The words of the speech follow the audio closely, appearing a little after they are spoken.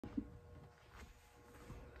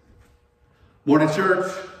Morning,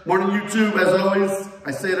 church. Morning, YouTube. As always,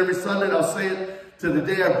 I say it every Sunday, and I'll say it to the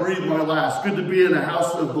day I breathe my last. Good to be in the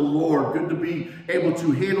house of the Lord. Good to be able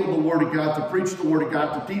to handle the Word of God, to preach the Word of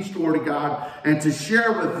God, to teach the Word of God, and to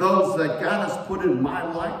share with those that God has put in my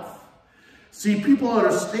life. See, people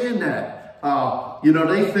understand that.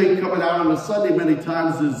 They think coming out on a Sunday many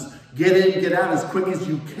times is get in, get out as quick as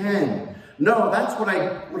you can. No, that's what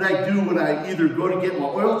I do when I either go to get my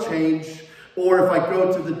oil change, or if I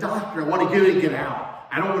go to the doctor. I want to get in and get out.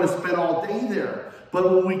 I don't want to spend all day there.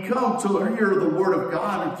 But when we come to hear the Word of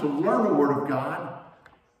God and to learn the Word of God,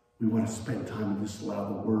 we want to spend time and just allow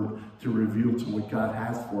the Word to reveal to what God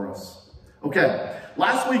has for us. Okay,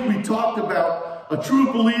 last week we talked about a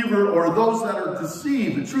true believer, or those that are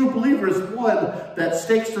deceived. A true believer is one that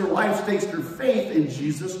stakes their life, stakes their faith in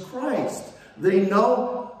Jesus Christ. They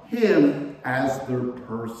know Him as their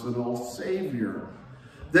personal Savior.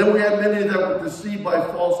 Then we have many that were deceived by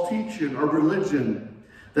false teaching or religion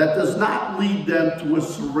that does not lead them to a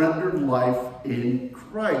surrendered life in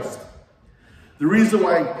Christ. The reason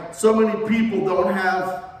why so many people don't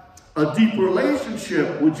have a deep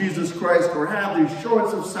relationship with Jesus Christ or have the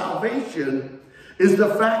assurance of salvation is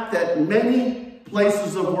the fact that many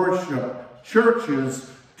places of worship, churches,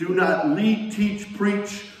 do not lead, teach,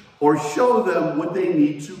 preach, or show them what they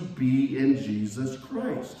need to be in Jesus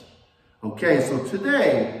Christ. Okay, so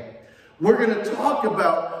today, we're going to talk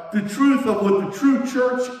about the truth of what the true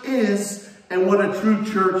church is and what a true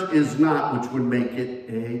church is not, which would make it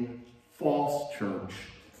a false church.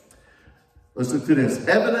 Listen to this.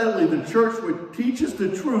 Evidently, the church which teaches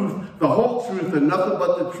the truth, the whole truth, and nothing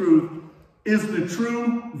but the truth, is the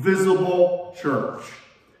true visible church.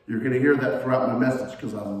 You're going to hear that throughout my message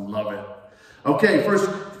because I love it. Okay, first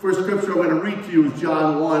scripture I'm going to read to you is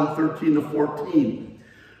John 1:13-14.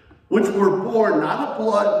 Which were born not of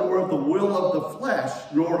blood, nor of the will of the flesh,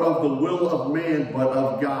 nor of the will of man, but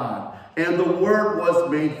of God. And the Word was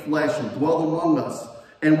made flesh and dwelt among us.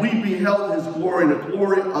 And we beheld His glory, and the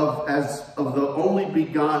glory as of the only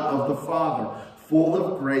begotten of the Father, full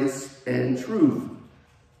of grace and truth.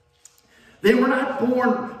 They were not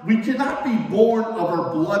born, we cannot be born of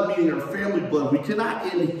our blood, meaning our family blood. We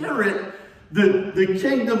cannot inherit the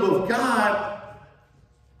kingdom of God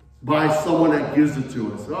by someone that gives it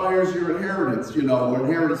to us. Oh, here's your inheritance.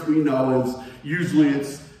 Inheritance we know is usually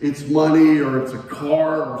it's money, or it's a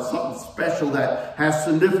car, or something special that has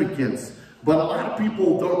significance. But a lot of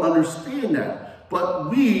people don't understand that.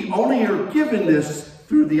 But we only are given this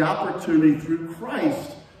through the opportunity through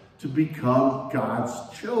Christ to become God's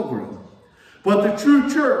children. But the true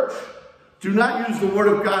church do not use the Word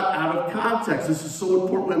of God out of context. This is so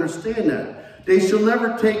important to understand that. They shall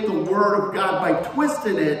never take the Word of God by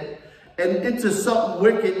twisting it and into something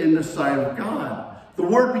wicked in the sight of God. The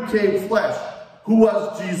Word became flesh, who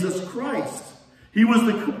was Jesus Christ. He was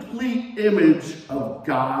the complete image of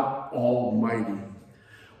God Almighty.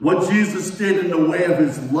 What Jesus did in the way of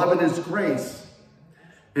His love and His grace,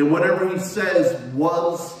 and whatever He says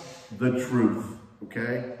was the truth,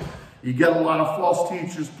 okay? You get a lot of false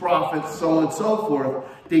teachers, prophets, so on and so forth.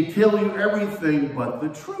 They tell you everything but the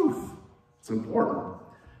truth. It's important.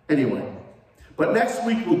 Anyway, but next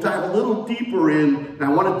week we'll dive a little deeper in, and I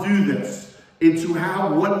want to do this, into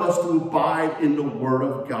how one must abide in the Word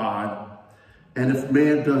of God. And if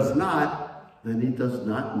man does not, then he does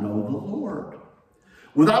not know the Lord.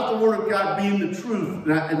 Without the Word of God being the truth,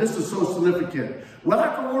 and this is so significant,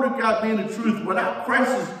 without the Word of God being the truth, without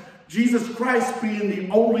Jesus Christ being the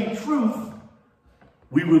only truth,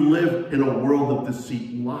 we would live in a world of deceit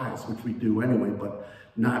and lies, which we do anyway, but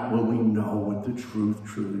not when we know what the truth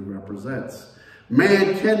truly represents.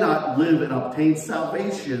 Man cannot live and obtain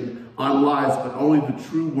salvation on lies, but only the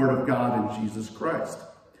true Word of God in Jesus Christ.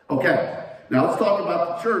 Okay, now let's talk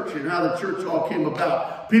about the church and how the church all came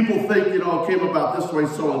about. People think, it came about this way,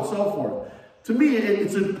 so on and so forth. To me,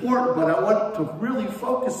 it's important, but I want to really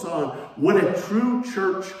focus on what a true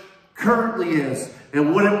church currently is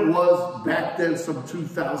and what it was back then some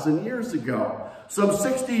 2,000 years ago. Some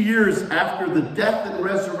 60 years after the death and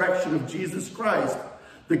resurrection of Jesus Christ,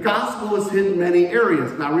 the gospel is hidden in many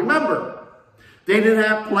areas. Now remember, they didn't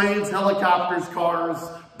have planes, helicopters, cars,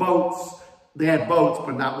 boats. They had boats,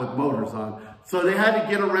 but not with motors on. So they had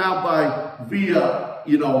to get around via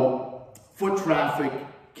foot traffic,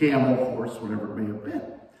 camel, horse, whatever it may have been.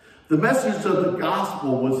 The message of the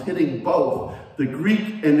gospel was hitting both the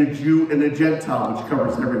Greek and the Jew and the Gentile, which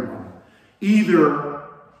covers everyone. Either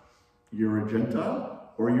you're a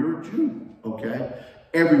Gentile or you're a Jew, okay?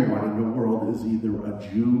 Everyone in the world is either a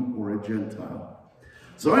Jew or a Gentile.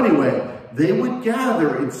 So anyway, they would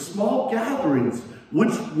gather in small gatherings,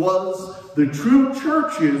 which was the true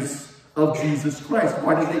churches of Jesus Christ.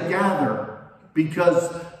 Why did they gather?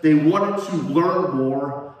 Because they wanted to learn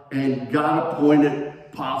more, and God appointed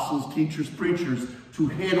apostles, teachers, preachers to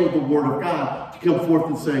handle the word of God, to come forth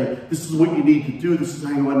and say, this is what you need to do, this is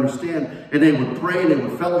how you understand. And they would pray, and they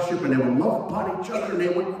would fellowship, and they would love upon each other, and they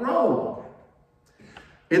would grow.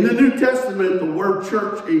 In the New Testament, the word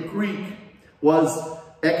church in Greek was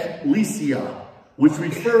ekklesia, which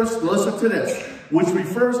refers, listen to this, which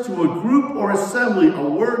refers to a group or assembly, a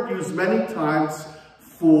word used many times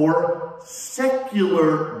for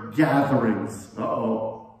secular gatherings.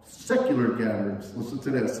 Secular gatherings. Listen to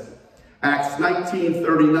this. Acts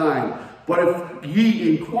 19:39. But if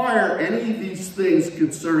ye inquire any of these things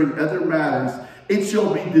concerning other matters, it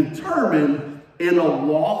shall be determined in a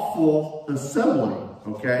lawful assembly.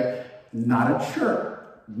 Okay? Not a church.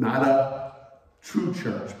 Not a true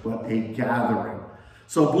church, but a gathering.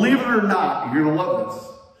 So believe it or not, you're going to love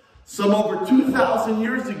this. Some over 2,000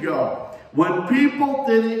 years ago, when people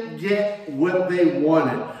didn't get what they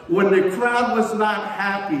wanted, when the crowd was not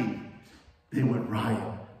happy, they would riot,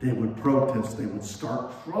 they would protest, they would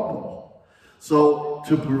start trouble. So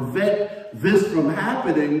to prevent this from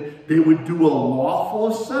happening, they would do a lawful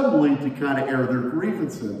assembly to kind of air their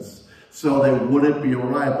grievances so they wouldn't be a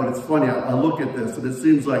riot. But it's funny, I look at this and it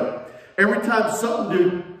seems like every time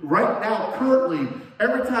something right now, currently,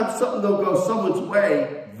 every time something don't go someone's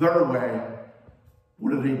way, their way,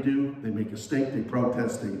 what do? They make a stink, they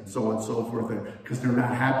protest, and so on and so forth, because they're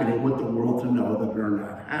not happy. They want the world to know that they're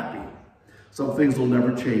not happy. Some things will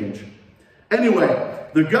never change. Anyway,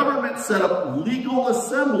 the government set up legal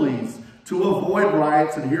assemblies to avoid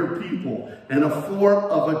riots and hear people in a form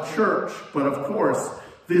of a church. But of course,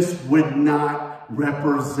 this would not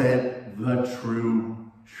represent the true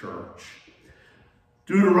church.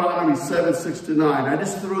 Deuteronomy 7:6-9. I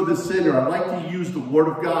just throw this in there. I like to use the word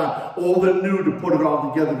of God, old and new, to put it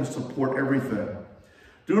all together to support everything.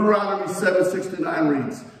 Deuteronomy 7:6-9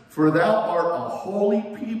 reads, For thou art a holy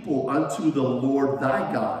people unto the Lord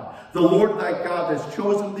thy God. The Lord thy God has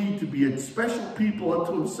chosen thee to be a special people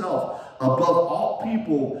unto himself, above all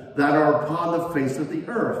people that are upon the face of the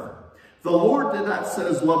earth. The Lord did not set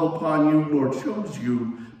his love upon you, nor chose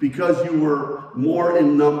you, because you were more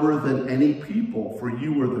in number than any people, for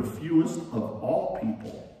you were the fewest of all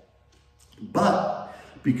people. But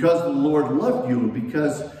because the Lord loved you, and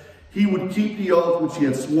because he would keep the oath which he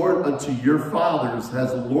had sworn unto your fathers,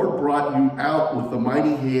 has the Lord brought you out with a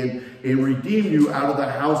mighty hand, and redeemed you out of the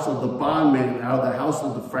house of the bondman, and out of the house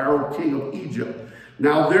of the Pharaoh king of Egypt.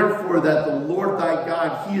 Now therefore that the Lord thy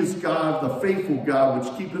God, he is God, the faithful God,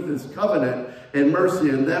 which keepeth his covenant and mercy,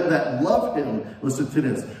 and them that love him, listen to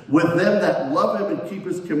this, with them that love him and keep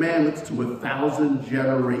his commandments to 1,000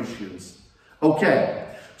 generations. Okay,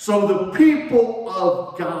 so the people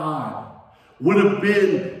of God would have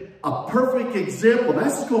been a perfect example.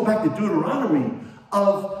 That's just going back to Deuteronomy,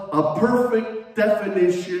 of a perfect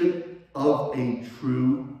definition of a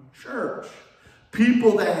true church.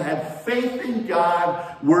 People that had faith in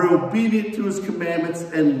God, were obedient to his commandments,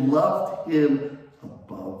 and loved him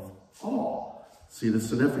above all. See the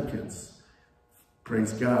significance.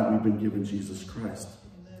 Praise God, we've been given Jesus Christ.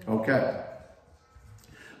 Okay.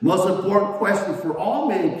 Most important question for all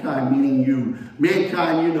mankind, meaning you.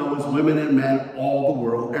 Mankind, you know, is women and men, all the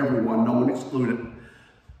world, everyone, no one excluded.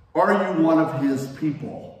 Are you one of his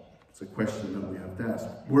people? It's a question that we have to ask.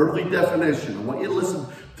 Worldly definition. I want you to listen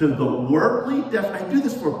to the worldly definition. I do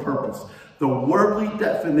this for a purpose. The worldly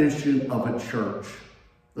definition of a church.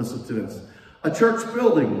 Listen to this. A church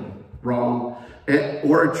building, wrong.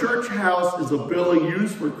 Or a church house is a building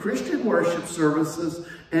used for Christian worship services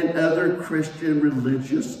and other Christian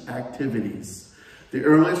religious activities. The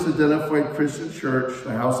earliest identified Christian church,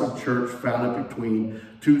 the House of Church, founded between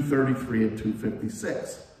 233 and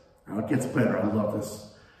 256. Now it gets better. I love this.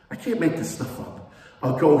 I can't make this stuff up.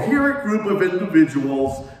 A coherent group of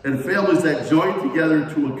individuals and families that join together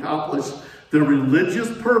to accomplish the religious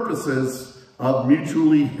purposes of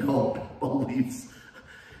mutually held beliefs.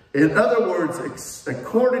 In other words,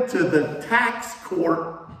 according to the tax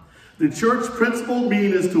court, the church principal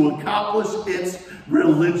mean is to accomplish its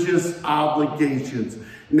religious obligations.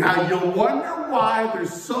 Now, you'll wonder why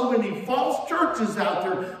there's so many false churches out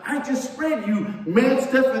there. I just read you man's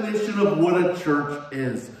definition of what a church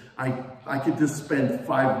is. I could just spend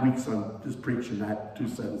 5 weeks on just preaching that 2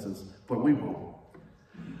 sentences, but we won't.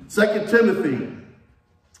 2 Timothy,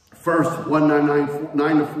 first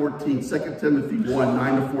 1:9-14. 2 Timothy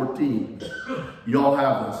 1:9-14. Y'all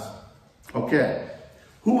have this. Okay.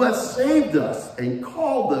 Who has saved us and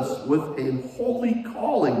called us with a holy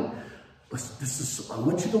calling. I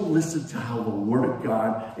want you to listen to how the Word of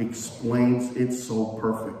God explains it so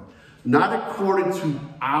perfect. not according to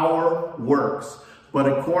our works, but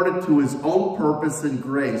according to his own purpose and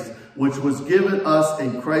grace, which was given us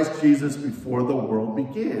in Christ Jesus before the world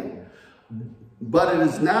began. But it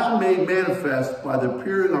is now made manifest by the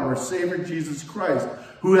appearing of our Savior Jesus Christ,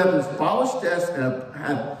 who hath abolished death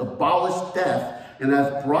and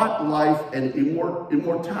hath brought life and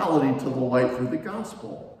immortality to the light through the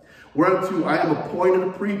gospel. Whereunto I am appointed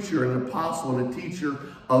a preacher, and an apostle, and a teacher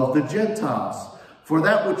of the Gentiles. For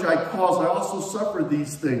that which I caused, I also suffered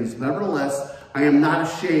these things. Nevertheless, I am not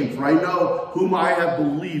ashamed, for I know whom I have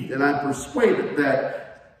believed, and I am persuaded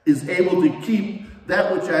that is able to keep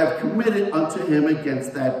that which I have committed unto him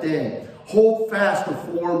against that day. Hold fast the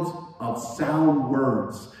forms of sound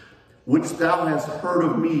words, which thou hast heard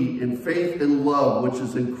of me in faith and love, which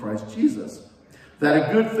is in Christ Jesus. That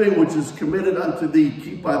a good thing which is committed unto thee,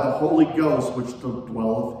 keep by the Holy Ghost, which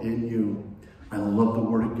dwelleth in you. I love the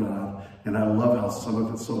word of God, and I love how some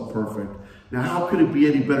of it's so perfect. Now, how could it be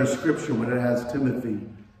any better scripture when it has Timothy?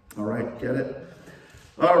 All right, get it?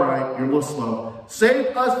 All right, you're a little slow.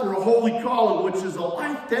 Save us for a holy calling, which is a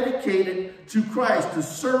life dedicated to Christ, to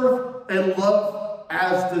serve and love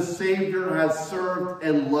as the Savior has served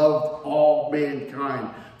and loved all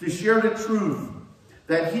mankind, to share the truth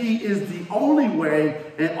that he is the only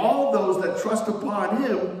way, and all those that trust upon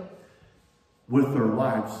him with their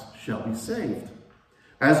lives shall be saved.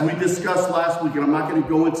 As we discussed last week, and I'm not going to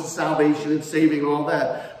go into salvation and saving and all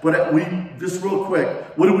that, but just real quick,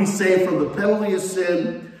 what do we say from the penalty of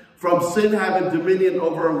sin, from sin having dominion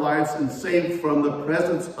over our lives, and saved from the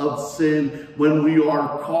presence of sin when we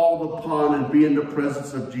are called upon and be in the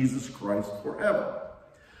presence of Jesus Christ forever?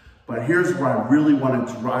 But here's where I really want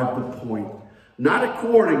to drive the point. Not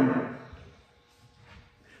according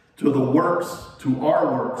to the works, to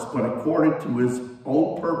our works, but according to his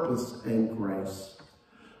own purpose and grace.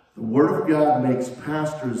 The Word of God makes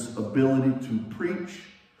pastors' ability to preach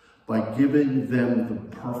by giving them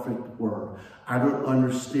the perfect word. I don't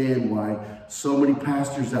understand why so many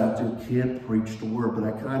pastors out there can't preach the word, but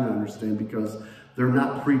I kind of understand, because they're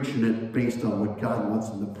not preaching it based on what God wants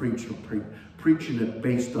them to preach, or preaching it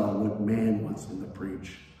based on what man wants them to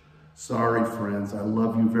preach. Sorry, friends, I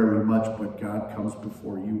love you very much, but God comes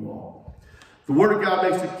before you all. The Word of God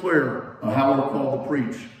makes it clear how we're called to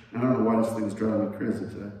preach. I don't know why this thing's driving me crazy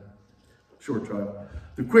today. Short drive.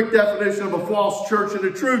 The quick definition of a false church and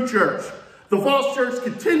a true church. The false church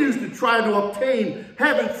continues to try to obtain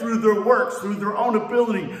heaven through their works, through their own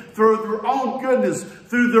ability, through their own goodness,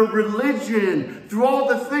 through their religion, through all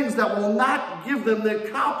the things that will not give them the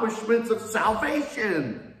accomplishments of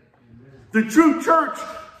salvation. The true church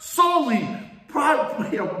solely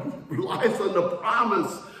relies on the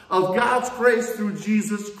promise of God's grace through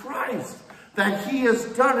Jesus Christ, that he has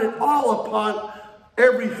done it all upon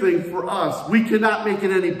everything for us. We cannot make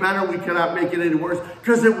it any better. We cannot make it any worse,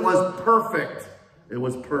 because it was perfect. It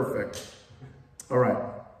was perfect. All right.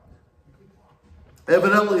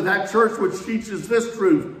 Evidently, that church which teaches this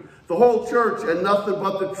truth, the whole church and nothing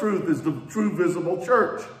but the truth, is the true visible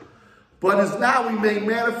church. But is now we made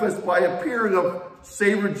manifest by appearing of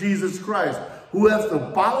Savior Jesus Christ, who has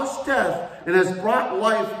abolished death and has brought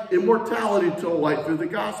life, immortality to light through the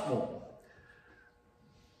gospel.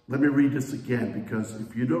 Let me read this again, because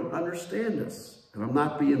if you don't understand this, and I'm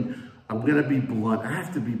going to be blunt. I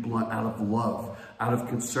have to be blunt out of love, out of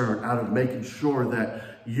concern, out of making sure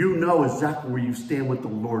that you know exactly where you stand with the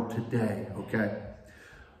Lord today, okay?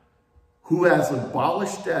 Who has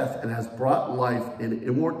abolished death and has brought life and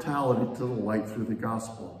immortality to the light through the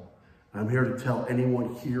gospel. I'm here to tell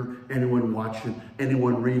anyone here, anyone watching,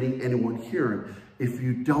 anyone reading, anyone hearing, if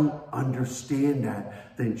you don't understand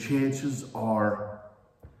that, then chances are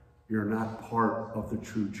you're not part of the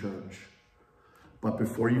true church. But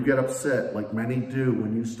before you get upset, like many do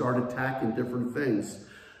when you start attacking different things,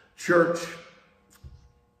 church,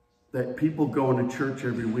 that people going to church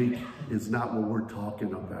every week is not what we're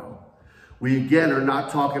talking about. We, again, are not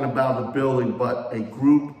talking about a building, but a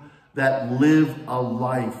group that live a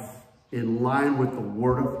life in line with the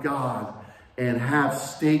Word of God and have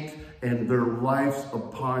staked in their lives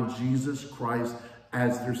upon Jesus Christ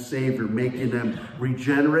as their Savior, making them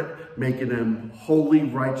regenerate, making them holy,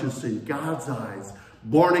 righteous in God's eyes.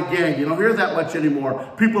 Born again. You don't hear that much anymore.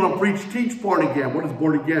 People don't teach born again. What is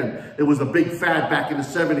born again? It was a big fad back in the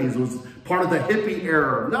 70s. It was part of the hippie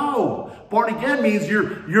era. No. Born again means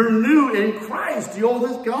you're new in Christ. The old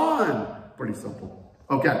is gone. Pretty simple.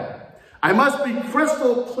 Okay. I must be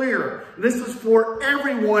crystal clear. This is for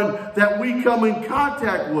everyone that we come in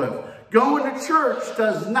contact with. Going to church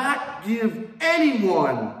does not give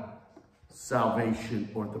anyone salvation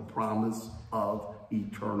or the promise of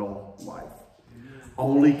eternal life.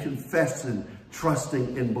 Only confessing,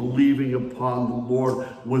 trusting, and believing upon the Lord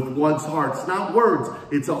with one's heart. It's not words.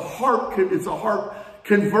 It's a heart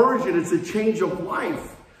conversion. It's a change of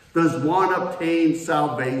life. Does one obtain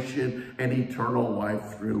salvation and eternal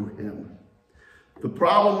life through him? The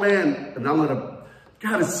problem, man, and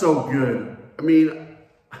God is so good. I mean,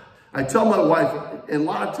 I tell my wife, and a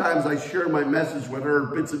lot of times I share my message with her,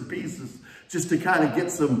 bits and pieces, just to kind of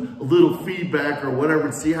get a little feedback or whatever,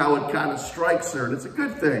 and see how it kind of strikes her. And it's a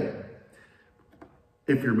good thing,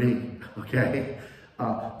 if you're me, okay?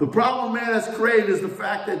 The problem man has created is the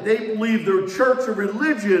fact that they believe their church or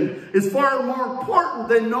religion is far more important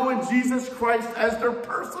than knowing Jesus Christ as their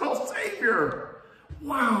personal Savior.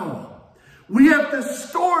 Wow. We have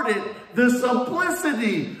distorted the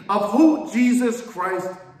simplicity of who Jesus Christ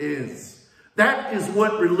is. That is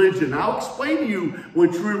what religion. I'll explain to you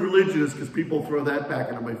what true religion is, because people throw that back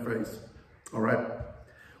into my face. All right.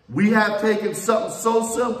 We have taken something so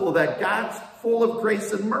simple that God's full of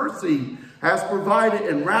grace and mercy has provided,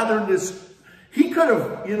 and rather than this, he could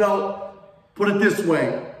have, put it this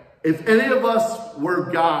way. If any of us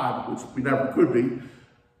were God, which we never could be,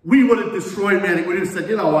 we would have destroyed man. We would have said,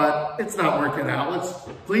 you know what? It's not working out. Let's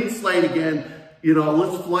clean slate again.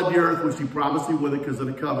 Let's flood the earth, which he promised he would because of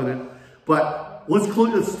the covenant. But let's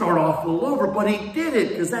start off all over. But he did it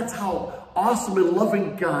because that's how awesome and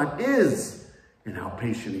loving God is and how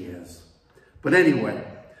patient he is. But anyway,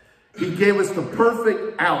 he gave us the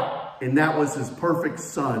perfect out, and that was his perfect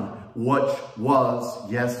son, which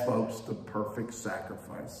was, yes, folks, the perfect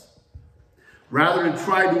sacrifice. Rather than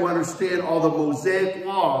try to understand all the Mosaic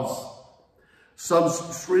laws some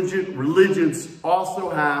stringent religions also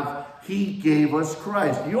have, he gave us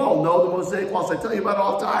Christ. You all know the Mosaic laws. I tell you about it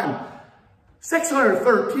all the time.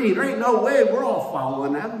 613, there ain't no way we're all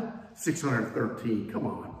following them. 613, come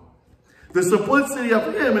on. The simplicity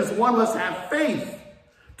of him is one must have faith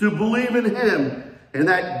to believe in him, and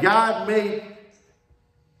that God made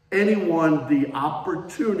anyone the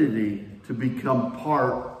opportunity to become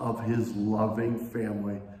part of his loving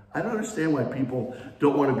family. I don't understand why people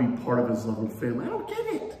don't want to be part of his loving family. I don't get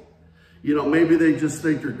it. Maybe they just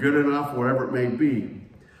think they're good enough, whatever it may be.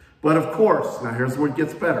 But of course, now here's where it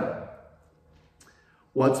gets better.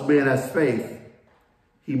 Once man has faith,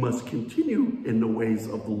 he must continue in the ways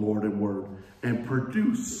of the Lord and word and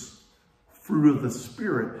produce fruit of the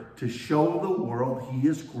Spirit to show the world he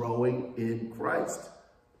is growing in Christ.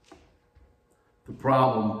 The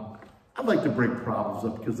problem, I'd like to bring problems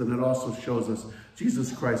up because then it also shows us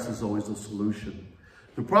Jesus Christ is always a solution.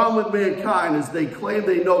 The problem with mankind is they claim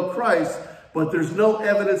they know Christ, but there's no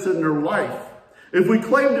evidence in their life. If we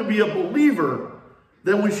claim to be a believer,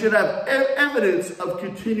 then we should have evidence of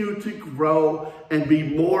continuing to grow and be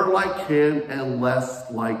more like him and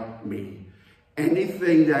less like me.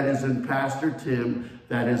 Anything that is in Pastor Tim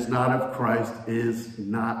that is not of Christ is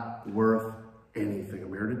not worth anything. I'm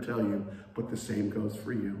here to tell you, but the same goes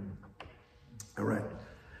for you. All right,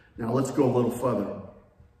 now let's go a little further.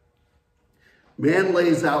 Man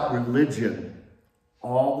lays out religion,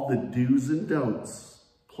 all the do's and don'ts,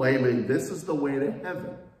 claiming this is the way to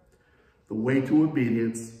heaven, the way to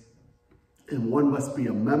obedience, and one must be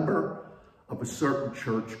a member of a certain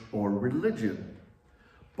church or religion.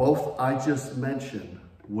 Both I just mentioned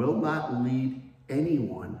will not lead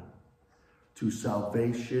anyone to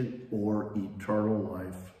salvation or eternal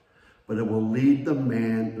life, but it will lead the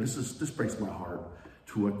man, this breaks my heart,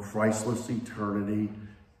 to a Christless eternity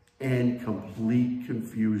and complete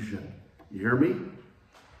confusion. You hear me?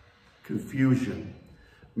 Confusion.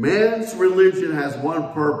 Man's religion has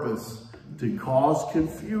one purpose: to cause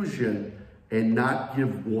confusion and not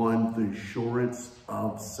give one the assurance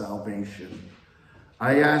of salvation.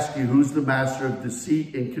 I ask you, who's the master of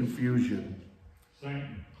deceit and confusion?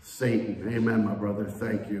 Satan. Satan. Amen, my brother.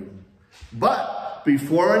 Thank you. But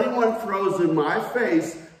before anyone throws in my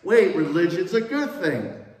face, wait, religion's a good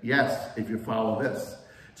thing. Yes, if you follow this.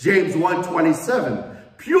 James 1:27,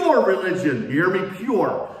 pure religion, you hear me,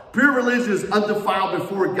 pure. Pure religion is undefiled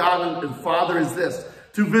before God and Father is this: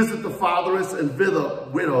 to visit the fatherless and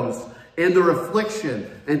widows in their affliction,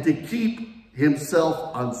 and to keep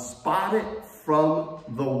himself unspotted from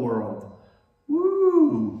the world.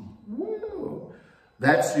 Woo, woo.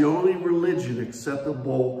 That's the only religion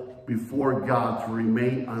acceptable before God, to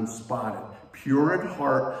remain unspotted. Pure in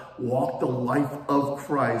heart, walk the life of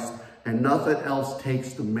Christ, and nothing else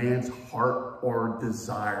takes the man's heart or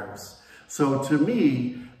desires. So to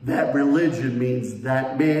me, that religion means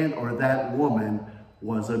that man or that woman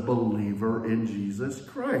was a believer in Jesus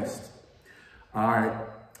Christ. All right,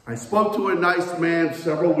 I spoke to a nice man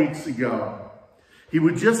several weeks ago. He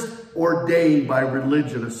was just ordained by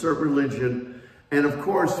religion, a certain religion, And of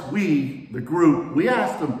course, we, the group, we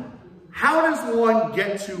asked them, how does one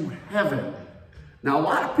get to heaven? Now, a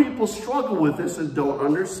lot of people struggle with this and don't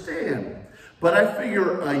understand. But I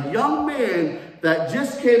figure a young man that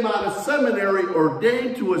just came out of seminary,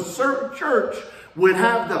 ordained to a certain church, would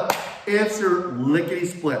have the answer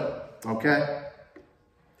lickety-split, okay?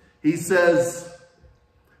 He says,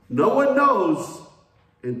 no one knows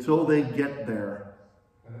until they get there.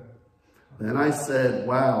 Then I said,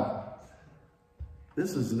 wow,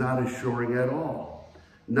 this is not assuring at all.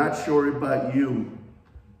 Not sure about you.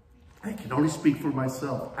 I can only speak for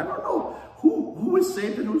myself. I don't know who is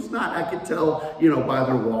saved and who's not. I can tell, you know, by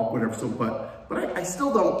their walk, whatever. So, but I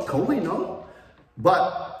still don't totally know.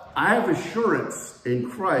 But I have assurance in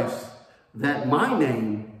Christ that my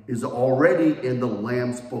name is already in the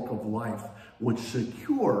Lamb's Book of Life, which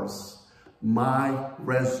secures my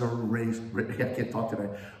reservation. I can't talk today.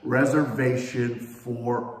 Reservation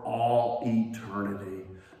for all eternity.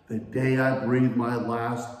 The day I breathe my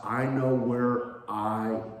last, I know where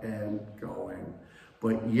I am going.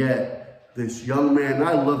 But yet, this young man,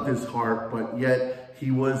 I loved his heart, but yet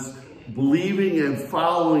he was believing and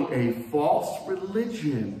following a false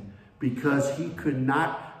religion because he could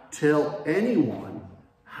not tell anyone,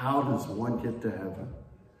 how does one get to heaven?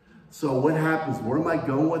 So what happens? Where am I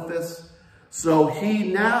going with this? So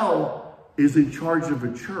he now is in charge of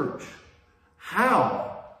a church.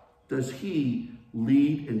 How does he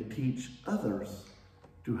lead and teach others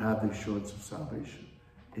to have the assurance of salvation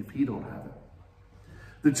if he don't have it?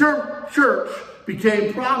 The term church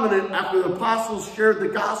became prominent after the apostles shared the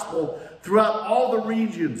gospel throughout all the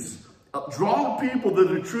regions, drawing people to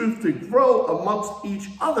the truth to grow amongst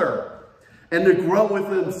each other and to grow with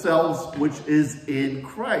themselves, which is in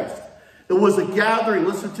Christ. It was a gathering.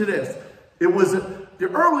 Listen to this. It was the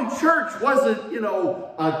early church wasn't, you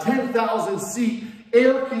know, a 10,000 seat,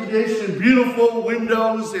 air conditioned, beautiful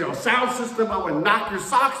windows, you know, sound system that would knock your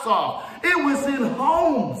socks off. It was in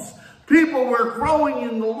homes. People were growing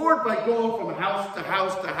in the Lord by going from house to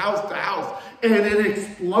house to house to house. And it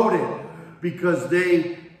exploded because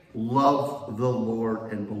they loved the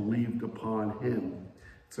Lord and believed upon him.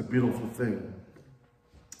 It's a beautiful thing.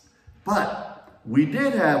 But we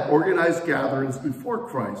did have organized gatherings before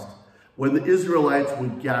Christ when the Israelites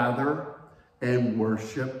would gather and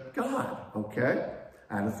worship God, okay?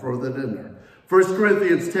 I had to throw that in there. 1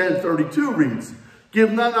 Corinthians 10:32 reads,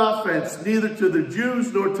 give none offense, neither to the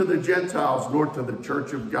Jews, nor to the Gentiles, nor to the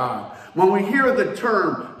church of God. When we hear the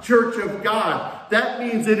term church of God, that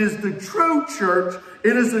means it is the true church.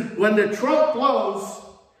 It is when the trump blows,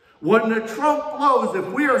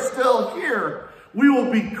 if we are still here, we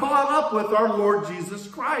will be caught up with our Lord Jesus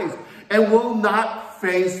Christ and will not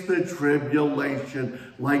face the tribulation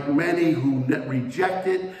like many who reject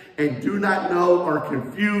it and do not know, are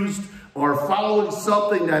confused, or following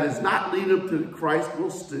something that is not leading to Christ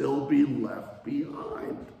will still be left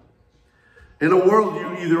behind. In a world,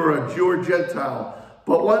 you either are a Jew or Gentile.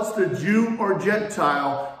 But once the Jew or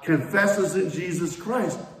Gentile confesses in Jesus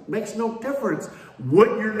Christ, it makes no difference what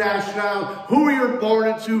your nationality, who you're born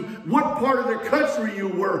into, what part of the country you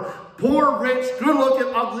were, poor, rich, good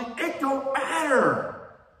looking, ugly, it don't matter.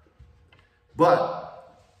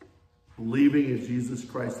 But believing in Jesus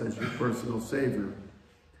Christ as your personal Savior,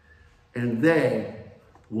 and they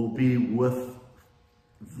will be with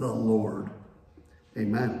the Lord.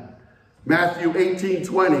 Amen. Matthew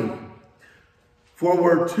 18:20. For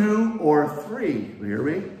where two or three, you hear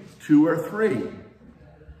me? 2 or 3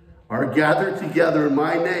 are gathered together in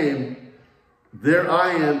my name, there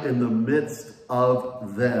I am in the midst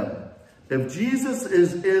of them. If Jesus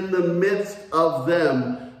is in the midst of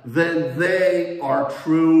them, then they are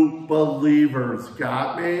true believers.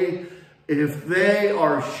 Got me? If they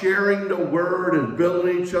are sharing the word and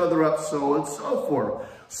building each other up, so and so forth.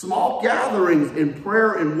 Small gatherings in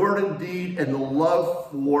prayer and word and deed and the love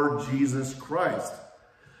for Jesus Christ.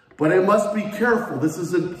 But I must be careful. This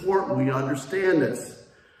is important. We understand this.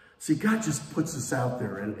 See, God just puts us out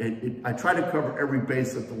there, and I try to cover every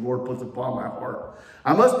base that the Lord puts upon my heart.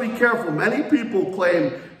 I must be careful. Many people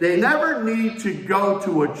claim they never need to go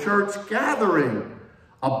to a church gathering,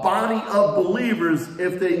 a body of believers,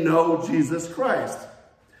 if they know Jesus Christ.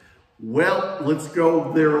 Well, let's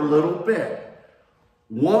go there a little bit.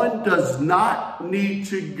 One does not need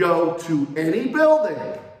to go to any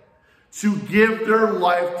building to give their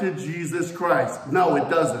life to Jesus Christ. No, it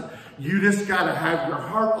doesn't. You just got to have your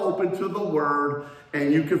heart open to the word,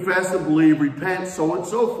 and you confess and believe, repent, so and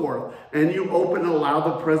so forth. And you open and allow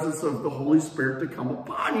the presence of the Holy Spirit to come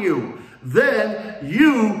upon you. Then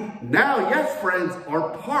you, now, yes, friends,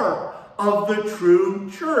 are part of the true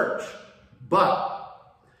church. But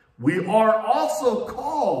We are also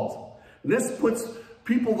called. And this puts,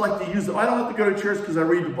 people like to use it. I don't have to go to church because I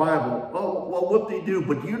read the Bible. Oh, well, what do you do?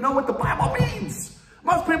 But do you know what the Bible means?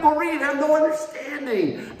 Most people read have no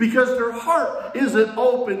understanding because their heart isn't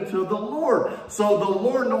open to the Lord. So the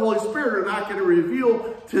Lord and the Holy Spirit are not going to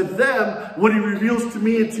reveal to them what he reveals to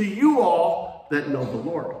me and to you all that know the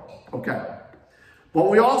Lord. Okay. But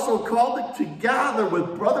we also called it to gather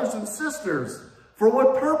with brothers and sisters. For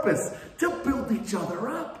what purpose? To build each other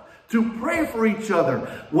up. To pray for each other.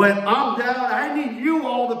 When I'm down, I need you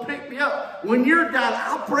all to pick me up. When you're down,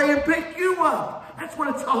 I'll pray and pick you up. That's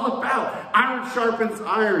what it's all about. Iron sharpens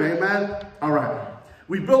iron, amen? All right.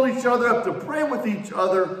 We build each other up to pray with each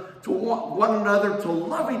other, to want one another, to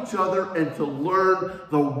love each other, and to learn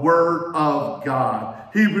the word of God.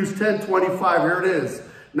 Hebrews 10:25, here it is.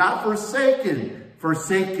 Not forsaken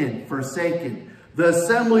the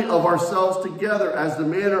assembly of ourselves together as the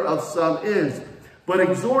manner of some is, but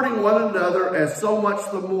exhorting one another as so much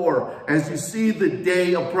the more as you see the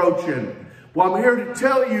day approaching. Well, I'm here to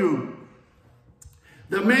tell you,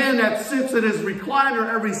 the man that sits in his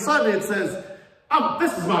recliner every Sunday and says, oh,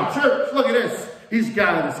 this is my church, look at this. He's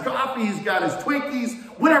got his coffee, he's got his Twinkies,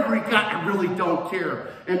 whatever he got, I really don't care.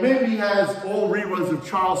 And maybe he has old reruns of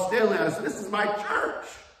Charles Stanley. I said, this is my church.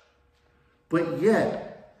 But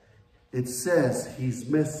yet, it says he's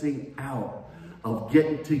missing out of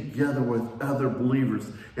getting together with other believers.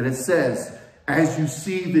 And it says, as you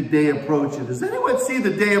see the day approaching. Does anyone see the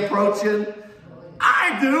day approaching?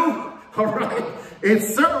 I do, all right?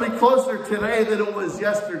 It's certainly closer today than it was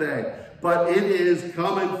yesterday. But it is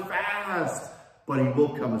coming fast. But he will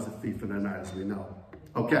come as a thief in the night, as we know.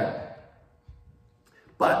 Okay.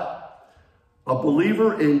 But a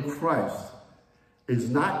believer in Christ is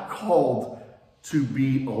not called to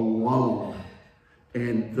be alone.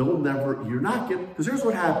 And they'll never, you're not getting, because here's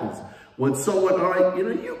what happens. When someone, all right,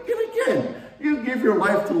 you give your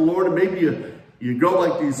life to the Lord, and maybe you go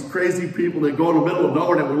like these crazy people that go in the middle of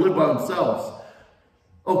nowhere that will live by themselves.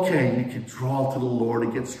 Okay, you can draw to the Lord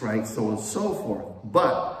and get strength, so on and so forth.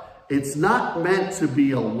 But it's not meant to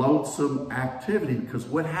be a lonesome activity, because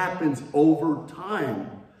what happens over time,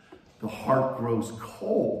 the heart grows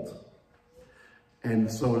cold. And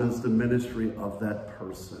so does the ministry of that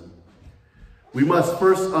person. We must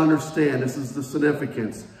first understand, this is the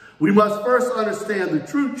significance. We must first understand the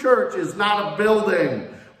true church is not a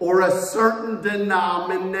building or a certain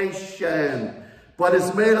denomination, but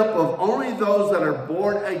is made up of only those that are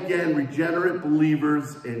born again, regenerate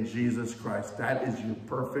believers in Jesus Christ. That is your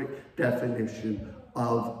perfect definition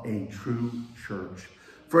of a true church.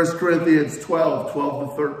 1 Corinthians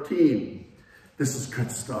 12:12-13. This is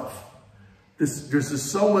good stuff. There's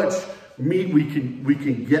just so much meat we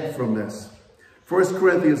can get from this. 1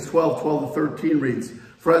 Corinthians 12:12-13 reads,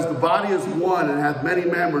 for as the body is one and hath many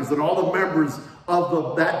members, and all the members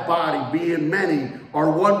of that body, being many,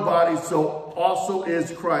 are one body, so also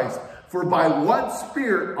is Christ. For by one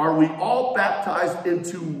Spirit are we all baptized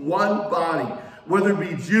into one body, whether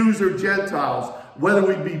it be Jews or Gentiles, whether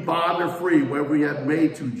we be bond or free, whether we have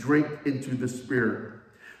made to drink into the Spirit.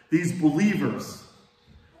 These believers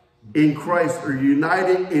in Christ are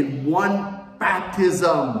united in one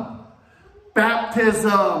baptism.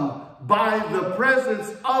 Baptism by the presence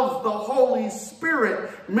of the Holy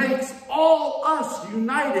Spirit makes all us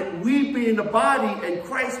united. We being the body and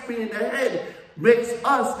Christ being the head makes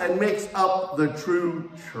us and makes up the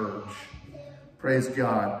true church. Praise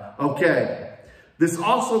God. Okay. This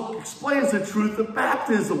also explains the truth of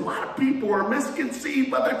baptism. A lot of people are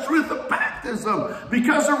misconceived by the truth of baptism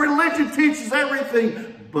because the religion teaches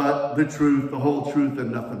everything but the truth, the whole truth,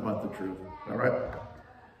 and nothing but the truth. All right?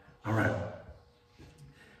 All right.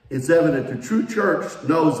 It's evident the true church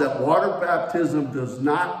knows that water baptism does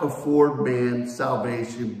not afford man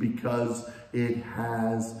salvation because it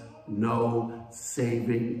has no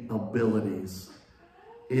saving abilities.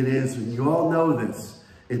 It is, and you all know this,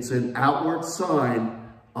 it's an outward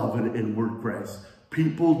sign of an inward grace.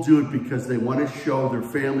 People do it because they want to show their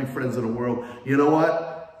family, friends in the world, you know what?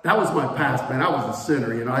 That was my past, man. I was a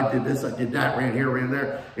sinner. You know, I did this, I did that, ran here, ran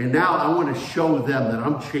there. And now I want to show them that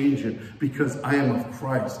I'm changing because I am of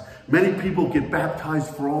Christ. Many people get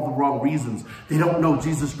baptized for all the wrong reasons. They don't know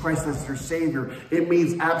Jesus Christ as their Savior. It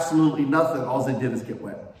means absolutely nothing. All they did is get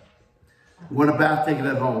wet. You want a bath, take it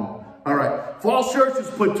at home. All right. False churches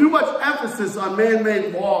put too much emphasis on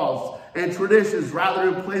man-made laws and traditions rather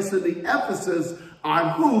than placing the emphasis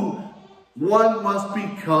on who one must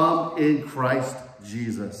become in Christ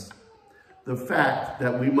Jesus. The fact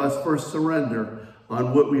that we must first surrender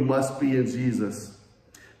on what we must be in Jesus,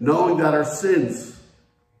 knowing that our sins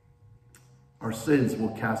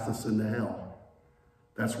will cast us into hell.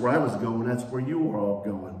 That's where I was going. That's where you are all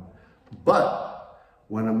going. But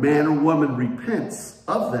when a man or woman repents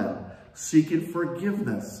of them, seeking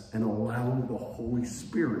forgiveness and allowing the Holy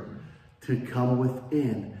Spirit to come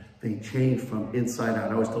within, they change from inside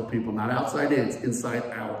out. I always tell people, not outside in, it's inside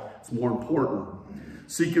out. It's more important.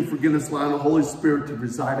 Seeking forgiveness, allowing the Holy Spirit to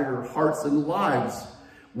reside in our hearts and lives.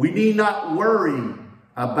 We need not worry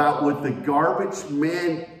about what the garbage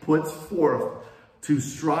man puts forth to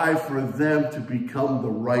strive for them to become the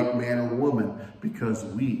right man or woman, because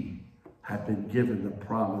we have been given the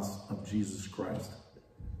promise of Jesus Christ.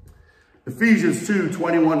 Ephesians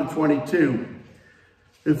 2:21-22.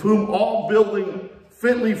 Of whom all building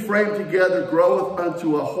fitly framed together groweth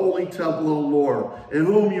unto a holy temple of the Lord, in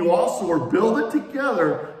whom you also are builded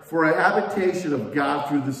together for a habitation of God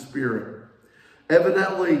through the Spirit.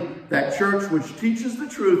 Evidently, that church which teaches the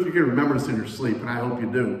truth, you can remember this in your sleep, and I hope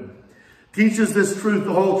you do, teaches this truth,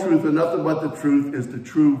 the whole truth, and nothing but the truth, is the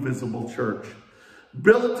true visible church.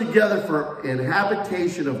 Build it together for an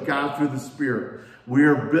habitation of God through the Spirit. We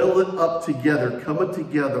are building up together, coming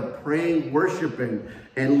together, praying, worshiping,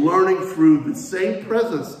 and learning through the same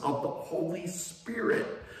presence of the Holy Spirit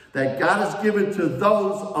that God has given to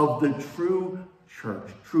those of the true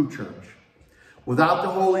church. Without the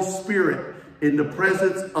Holy Spirit in the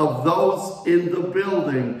presence of those in the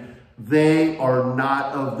building, they are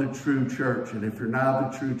not of the true church. And if you're not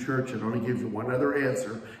of the true church, it only gives you one other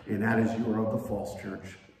answer, and that is you are of the false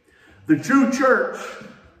church. The true church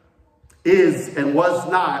is and was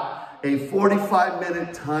not a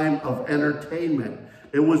 45-minute time of entertainment.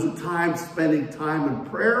 It was a time spending time in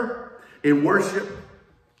prayer, in worship,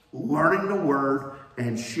 learning the word,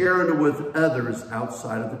 and sharing it with others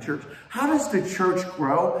outside of the church. How does the church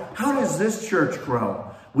grow? How does this church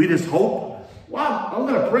grow? We just hope, wow, I'm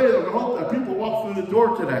going to pray and hope that people walk through the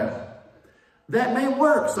door today. That may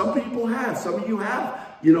work. Some people have. Some of you have.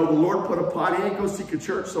 You know, the Lord put upon you, hey, go seek a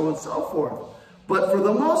church, so on and so forth. But for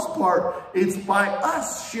the most part, it's by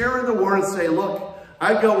us sharing the word and saying, look,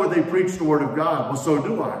 I go where they preach the word of God. Well, so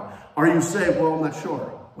do I. Are you saved? Well, I'm not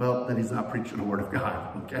sure. Well, then he's not preaching the word of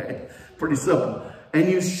God, okay? Pretty simple. And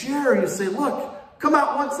you share, you say, look, come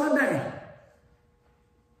out one Sunday.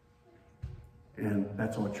 And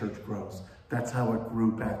that's how a church grows. That's how it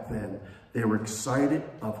grew back then. They were excited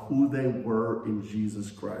of who they were in Jesus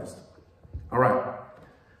Christ. All right.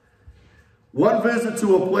 One visit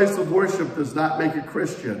to a place of worship does not make a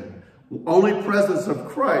Christian. Only presence of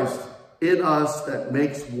Christ in us that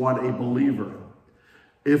makes one a believer.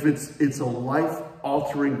 If it's a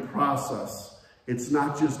life-altering process. It's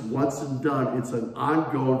not just once and done. It's an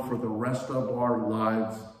ongoing for the rest of our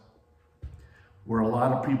lives. Where a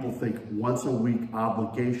lot of people think once a week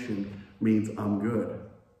obligation means I'm good.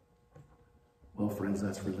 Well, friends,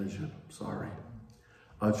 that's religion. Sorry.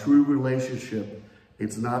 A true relationship,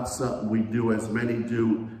 it's not something we do as many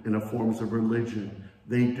do in the forms of religion.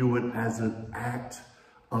 They do it as an act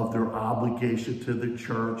of their obligation to the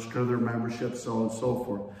church, to their membership, so on and so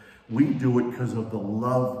forth. We do it because of the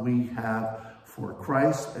love we have for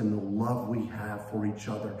Christ and the love we have for each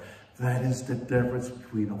other. That is the difference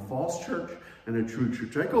between a false church and a true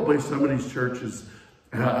church. I go by some of these churches,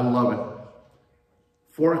 and I love it.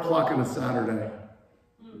 4 o'clock on a Saturday.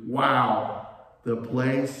 Wow. The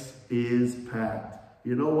place is packed.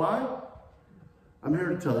 You know why? I'm here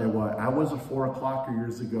to tell you why. I was a 4 o'clocker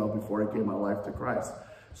years ago before I gave my life to Christ.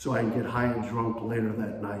 So I can get high and drunk later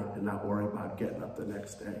that night and not worry about getting up the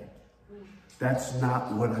next day. That's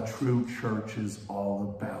not what a true church is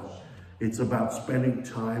all about. It's about spending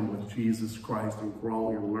time with Jesus Christ and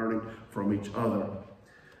growing and learning from each other.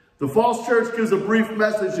 The false church gives a brief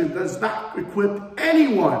message and does not equip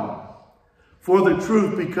anyone for the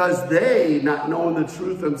truth, because they, not knowing the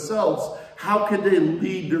truth themselves, how can they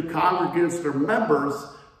lead their congregants, their members,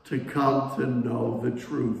 to come to know the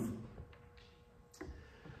truth?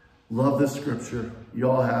 Love this scripture.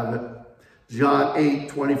 You all have it. John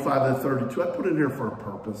 8:25-32. I put it here for a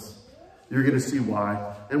purpose. You're going to see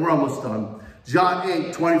why. And we're almost done. John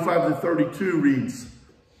 8:25-32 reads,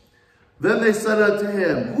 Then they said unto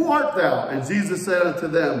him, Who art thou? And Jesus said unto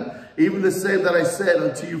them, Even the same that I said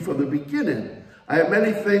unto you from the beginning. I have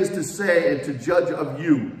many things to say and to judge of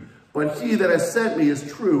you. But he that has sent me is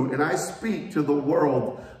true, and I speak to the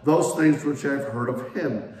world those things which I have heard of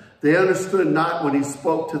him. They understood not when he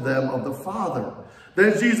spoke to them of the Father.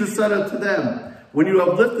 Then Jesus said unto them, When you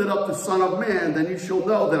have lifted up the Son of Man, then you shall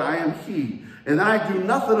know that I am he. And I do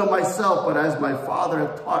nothing of myself, but as my Father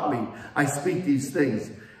hath taught me, I speak these things.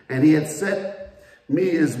 And he hath sent me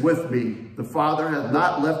is with me. The Father hath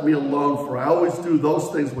not left me alone, for I always do those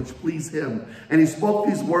things which please him. And he spoke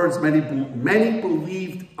these words, many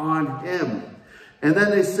believed on him. And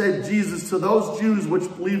then they said, Jesus, to those Jews which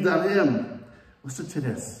believed on him. Listen to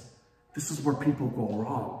this. This is where people go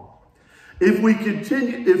wrong. If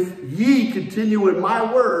ye continue in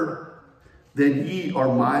my word, then ye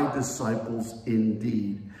are my disciples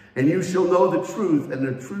indeed. And you shall know the truth, and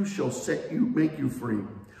the truth shall make you free.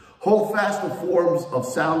 Hold fast the forms of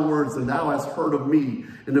sound words that thou hast heard of me,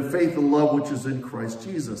 in the faith and love which is in Christ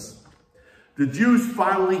Jesus. The Jews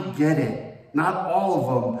finally get it. Not all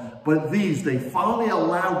of them, but these. They finally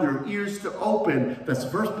allowed their ears to open. That's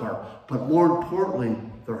the first part. But more importantly,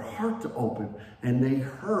 their heart to open. And they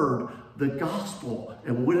heard the gospel.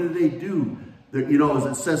 And what did they do? You know, as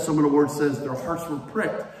it says, some of the words says their hearts were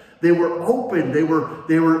pricked. They were open. They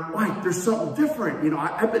were like, there's something different. You know,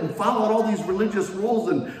 I've been following all these religious rules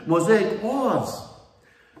and Mosaic laws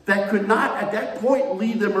that could not at that point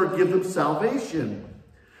lead them or give them salvation.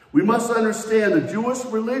 We must understand the Jewish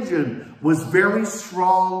religion was very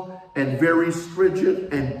strong and very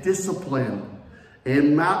stringent and disciplined.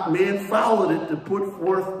 And man followed it to put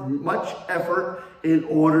forth much effort in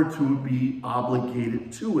order to be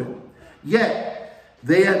obligated to it. Yet,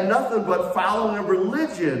 they had nothing but following a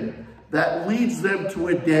religion that leads them to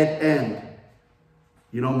a dead end.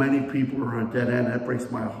 You know, many people are on a dead end. That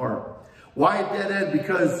breaks my heart. Why a dead end?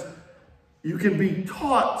 Because you can be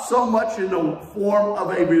taught so much in the form of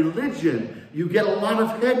a religion. You get a lot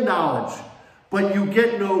of head knowledge, but you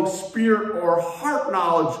get no spirit or heart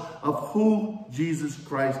knowledge of who Jesus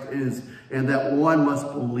Christ is, and that one must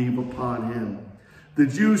believe upon him. The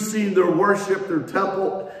Jews seen their worship, their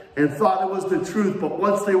temple, and thought it was the truth, but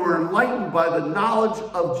once they were enlightened by the knowledge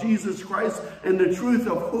of Jesus Christ and the truth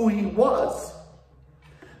of who he was,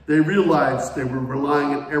 they realized they were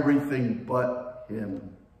relying on everything but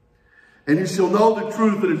him. And you shall know the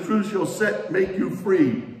truth, and the truth shall make you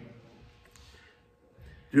free.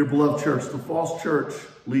 Dear beloved church, the false church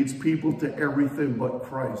leads people to everything but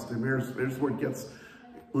Christ. And here's where it gets,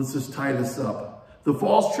 let's just tie this up. The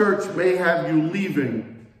false church may have you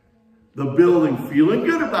leaving the building feeling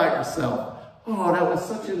good about yourself. Oh, that was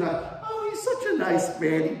such a nice, oh, he's such a nice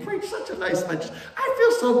man. He preached such a nice message. I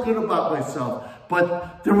feel so good about myself.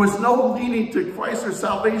 But there was no leading to Christ or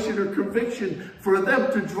salvation or conviction for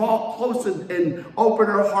them to draw close and open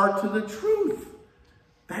their heart to the truth.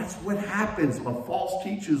 That's what happens when false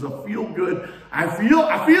teachers are feel good. I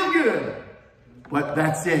feel good. But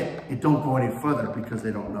that's it. It don't go any further because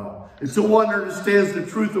they don't know. And so one understands the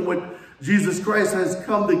truth of what Jesus Christ has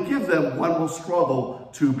come to give them. One will struggle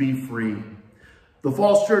to be free. The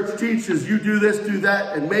false church teaches you do this, do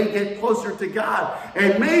that, and may get closer to God.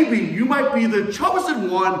 And maybe you might be the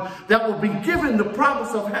chosen one that will be given the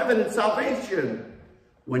promise of heaven and salvation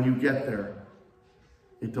when you get there.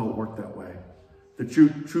 It don't work that way. The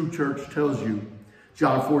true church tells you,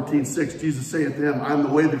 John 14:6, Jesus saith to him, I am the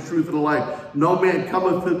way, the truth, and the life. No man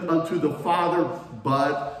cometh unto the Father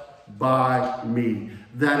but by me.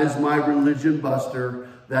 That is my religion buster.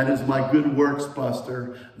 That is my good works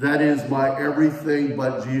buster. That is my everything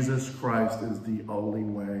but Jesus Christ is the only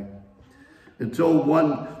way. Until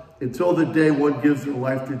the day one gives their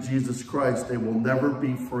life to Jesus Christ, they will never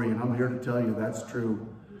be free. And I'm here to tell you that's true.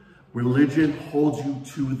 Religion holds you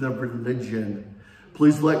to the religion.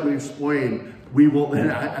 Please let me explain. We will,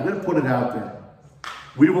 and I'm going to put it out there.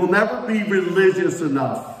 We will never be religious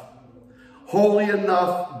enough, holy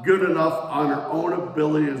enough, good enough on our own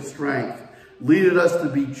ability and strength, leading us to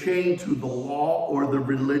be chained to the law or the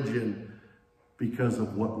religion because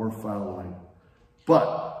of what we're following.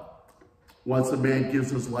 But once a man gives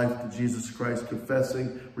his life to Jesus Christ,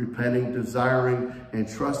 confessing, repenting, desiring, and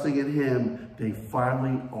trusting in him, they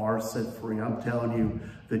finally are set free. I'm telling you,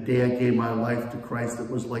 the day I gave my life to Christ, it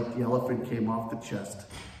was like the elephant came off the chest.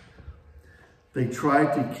 They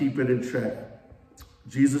tried to keep it in check.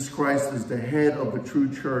 Jesus Christ is the head of the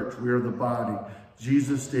true church. We are the body.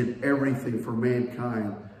 Jesus did everything for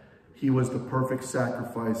mankind. He was the perfect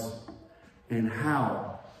sacrifice. And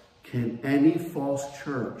how can any false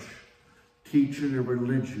church teaching a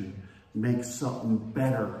religion make something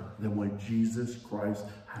better than what Jesus Christ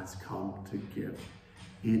has come to give?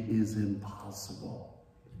 It is impossible.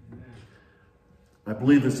 I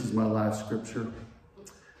believe this is my last scripture.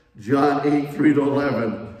 John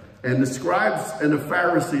 8:3-11. And the scribes and the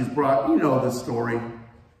Pharisees brought, you know the story.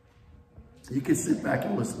 You can sit back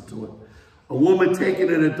and listen to it. A woman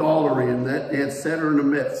taken in adultery, and that they had set her in the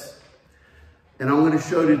midst. And I'm going to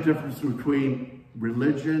show you the difference between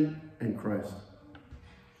religion and Christ.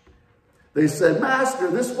 They said,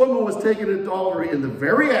 Master, this woman was taken in adultery in the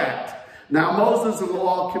very act. Now Moses in the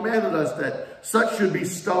law commanded us that such should be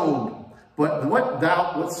stoned. But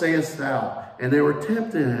what sayest thou? And they were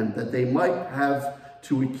tempting him that they might have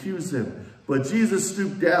to accuse him. But Jesus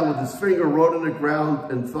stooped down with his finger, wrote on the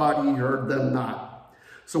ground, and thought he heard them not.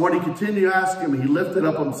 So when he continued to ask him, he lifted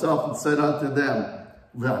up himself and said unto them,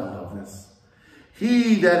 I love this.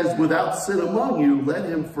 He that is without sin among you, let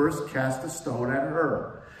him first cast a stone at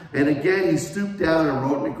her. And again he stooped down and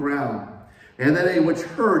wrote on the ground. And then they which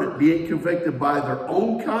heard it, being convicted by their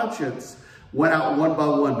own conscience, went out one by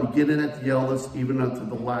one, beginning at the eldest, even unto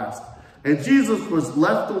the last. And Jesus was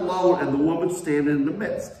left alone, and the woman standing in the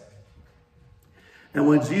midst. And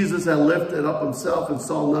when Jesus had lifted up himself and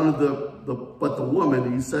saw none of but the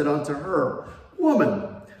woman, he said unto her, Woman,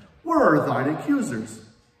 where are thine accusers?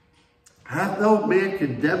 Hath no man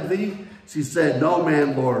condemned thee? She said, No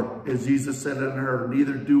man, Lord. And Jesus said unto her,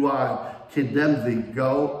 Neither do I condemn thee.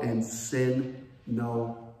 Go and sin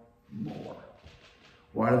no more.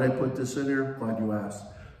 Why did I put this in here? Glad you asked.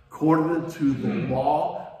 According to the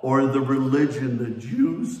law or the religion the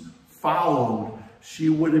Jews followed, she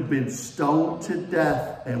would have been stoned to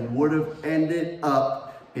death and would have ended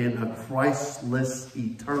up in a Christless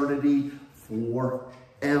eternity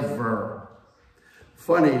forever.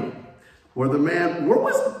 Funny,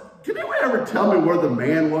 can anyone ever tell me where the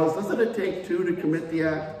man was? Doesn't it take two to commit the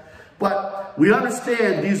act? But we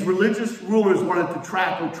understand these religious rulers wanted to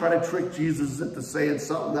trap or try to trick Jesus into saying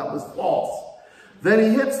something that was false. Then he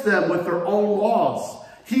hits them with their own laws.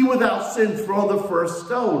 He without sin throw the first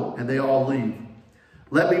stone, and they all leave.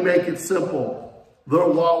 Let me make it simple. Their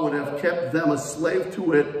law would have kept them a slave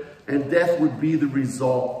to it, and death would be the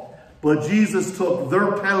result. But Jesus took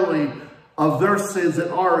their penalty of their sins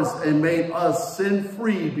and ours and made us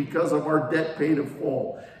sin-free because of our debt paid in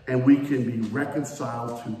full. And we can be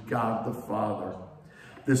reconciled to God the Father.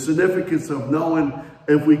 The significance of knowing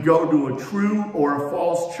if we go to a true or a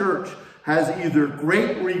false church has either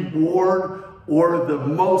great reward or the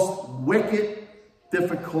most wicked,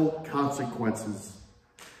 difficult consequences.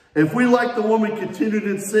 If we, like the woman, continued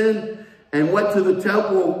in sin and went to the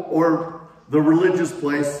temple or the religious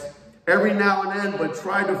place every now and then, but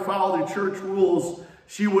tried to follow the church rules,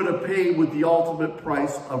 she would have paid with the ultimate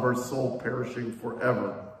price of her soul perishing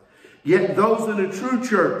forever. Yet those in the true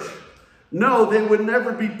church know they would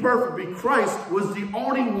never be perfect, because Christ was the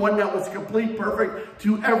only one that was complete perfect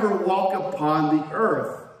to ever walk upon the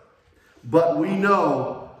earth. But we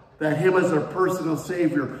know that him as our personal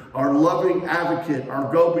Savior, our loving advocate,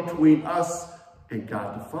 our go-between us and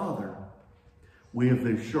God the Father. We have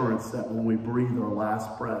the assurance that when we breathe our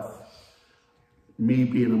last breath, me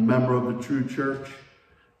being a member of the true church,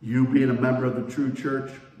 you being a member of the true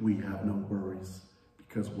church, we have no worries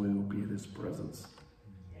because we will be in his presence.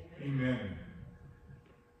 Amen.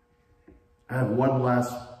 I have one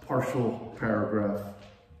last partial paragraph,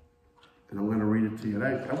 and I'm going to read it to you.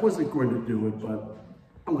 I wasn't going to do it, but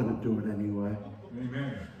I'm going to do it anyway.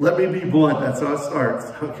 Amen. Let me be blunt. That's how it starts.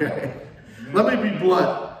 Okay. Amen. Let me be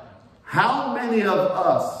blunt. How many of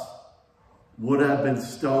us would have been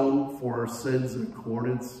stoned for our sins in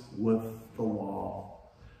accordance with the law?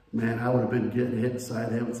 Man, I would have been getting hit inside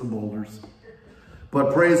the head with some boulders.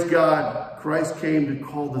 But praise God, Christ came to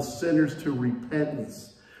call the sinners to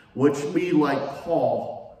repentance, which me, like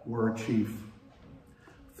Paul, were a chief.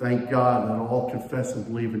 Thank God that all confess and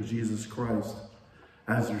believe in Jesus Christ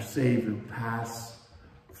as their Savior pass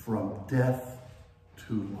from death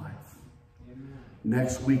to life. Amen.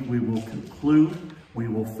 Next week we will conclude. We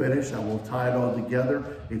will finish. I will tie it all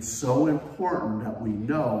together. It's so important that we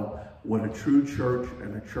know what a true church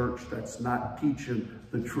and a church that's not teaching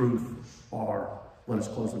the truth are. Let us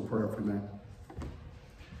close in prayer for that.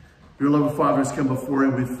 Dear loving Father, as come before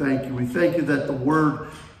you, we thank you. We thank you that the word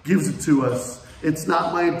gives it to us. It's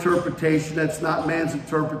not my interpretation. It's not man's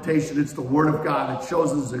interpretation. It's the word of God. It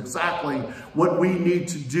shows us exactly what we need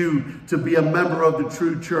to do to be a member of the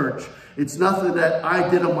true church. It's nothing that I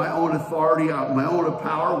did on my own authority, on my own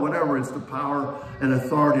power, whatever. It's the power and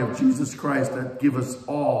authority of Jesus Christ that give us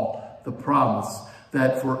all the promise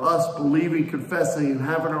that for us believing, confessing, and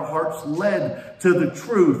having our hearts led to the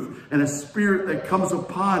truth and a spirit that comes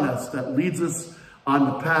upon us that leads us on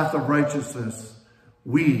the path of righteousness,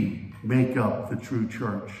 we make up the true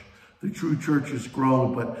church. The true church has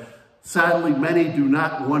grown, but sadly, many do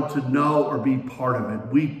not want to know or be part of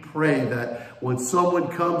it. We pray that when someone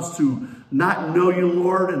comes to not know you,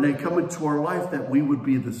 Lord, and they come into our life, that we would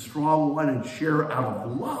be the strong one and share out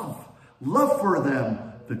of love for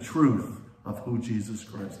them, the truth of who Jesus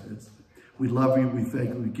Christ is. We love you. We thank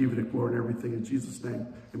you. We give you the glory and everything in Jesus' name.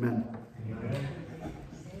 Amen. Amen.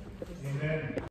 Amen.